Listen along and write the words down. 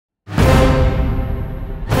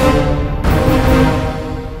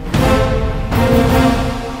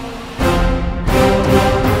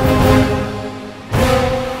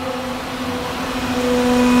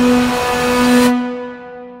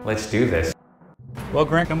do this. Well,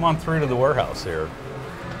 Grant, come on through to the warehouse here.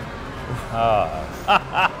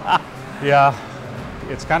 Yeah,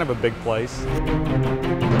 it's kind of a big place.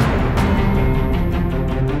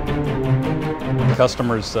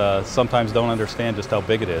 Customers sometimes don't understand just how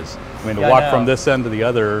big it is. I mean, to walk from this end to the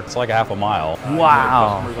other, it's like a half a mile.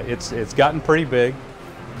 Wow. It's gotten pretty big,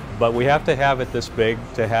 but we have to have it this big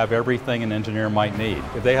to have everything an engineer might need.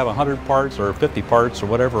 If they have 100 parts or 50 parts or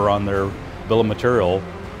whatever on their bill of material,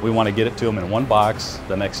 we want to get it to them in one box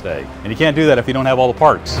the next day. And you can't do that if you don't have all the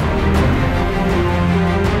parts.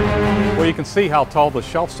 Well, you can see how tall the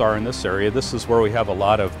shelves are in this area. This is where we have a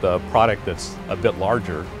lot of the product that's a bit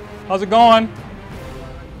larger. How's it going?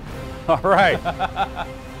 All right.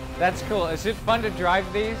 That's cool. Is it fun to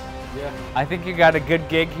drive these? Yeah. I think you got a good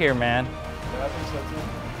gig here, man. Yeah, I think so too.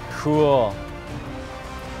 Cool.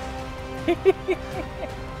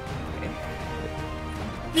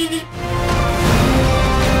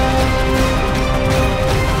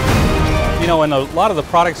 You know, in a lot of the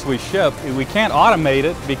products we ship, we can't automate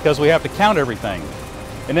it because we have to count everything.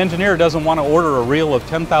 An engineer doesn't want to order a reel of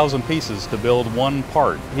 10,000 pieces to build one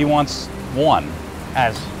part. He wants one.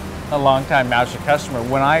 As a longtime Mouser customer,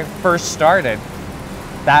 when I first started,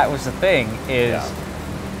 that was the thing, is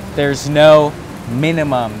there's no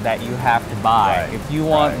minimum that you have to buy. Right. If you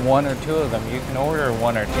want one or two of them, you can order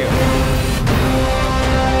one or two.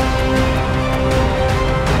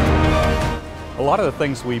 A lot of the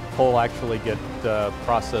things we pull actually get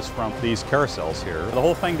processed from these carousels here. The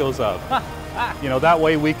whole thing goes up. You know, that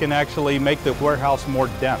way we can actually make the warehouse more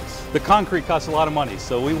dense. The concrete costs a lot of money,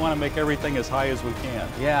 so we want to make everything as high as we can.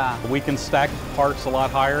 Yeah. We can stack parts a lot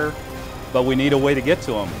higher, but we need a way to get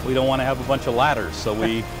to them. We don't want to have a bunch of ladders, so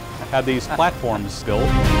we have these platforms built.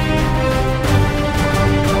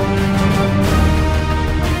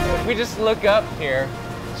 If we just look up here,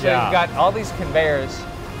 so you've got all these conveyors.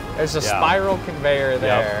 There's a spiral conveyor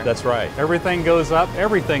there. Yep, that's right. Everything goes up.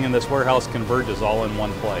 Everything in this warehouse converges all in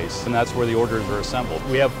one place, and that's where the orders are assembled.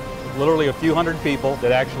 We have literally a few hundred people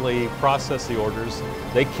that actually process the orders.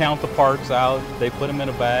 They count the parts out, they put them in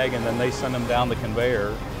a bag, and then they send them down the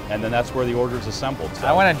conveyor, and then that's where the order's assembled. So.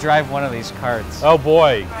 I want to drive one of these carts. Oh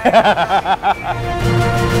boy.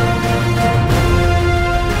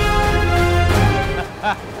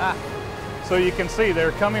 So you can see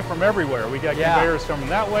they're coming from everywhere. We got conveyors coming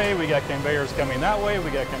that way, we got conveyors coming that way, we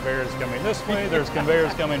got conveyors coming this way, there's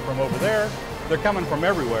conveyors coming from over there. They're coming from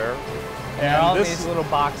everywhere. And all these little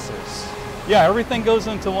boxes. Yeah, everything goes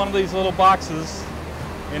into one of these little boxes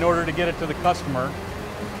in order to get it to the customer.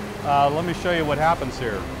 Let me show you what happens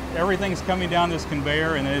here. Everything's coming down this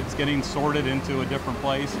conveyor and it's getting sorted into a different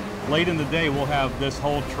place. Late in the day, we'll have this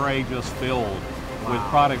whole tray just filled with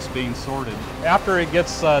products being sorted. After it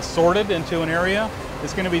gets sorted into an area,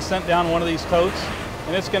 it's going to be sent down one of these totes,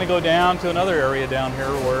 and it's going to go down to another area down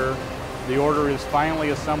here where the order is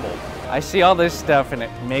finally assembled. I see all this stuff and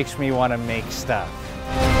it makes me want to make stuff.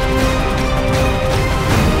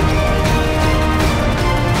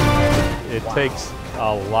 It takes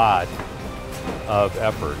a lot of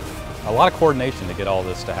effort, a lot of coordination to get all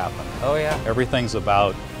this to happen. Oh yeah. Everything's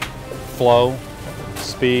about flow,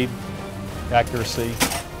 speed, accuracy.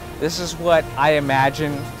 This is what I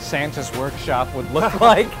imagine Santa's workshop would look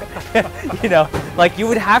like. You know, like you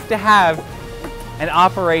would have to have an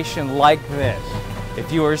operation like this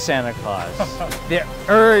if you were Santa Claus. The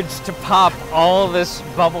urge to pop all this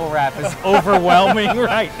bubble wrap is overwhelming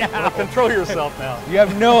right now. Well, control yourself now. You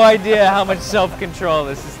have no idea how much self-control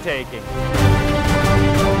this is taking.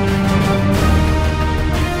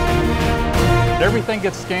 Everything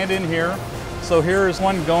gets scanned in here. So here is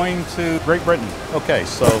one going to Great Britain. Okay,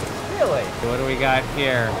 so. Really? What do we got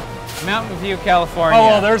here? Mountain View, California. Oh,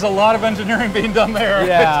 well, there's a lot of engineering being done there.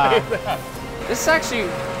 Yeah. This actually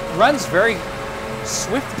runs very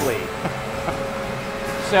swiftly.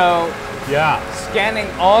 So, scanning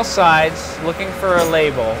all sides, looking for a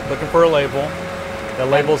label. Looking for a label. The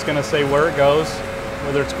label's going to say where it goes,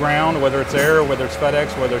 whether it's ground, whether it's air, whether it's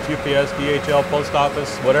FedEx, whether it's UPS, DHL, Post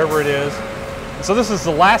Office, whatever it is. So this is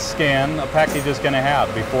the last scan a package is going to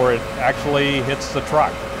have before it actually hits the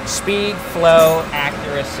truck. Speed, flow,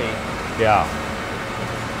 accuracy. Yeah.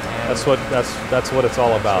 That's what it's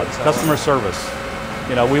all about. Customer service.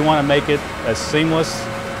 You know, we want to make it as seamless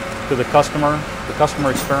to the customer. The customer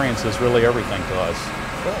experience is really everything to us.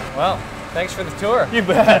 Cool. Well, thanks for the tour. You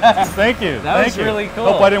bet. Thank you. That was really cool.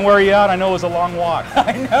 Hope I didn't wear you out. I know it was a long walk.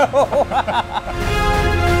 I know.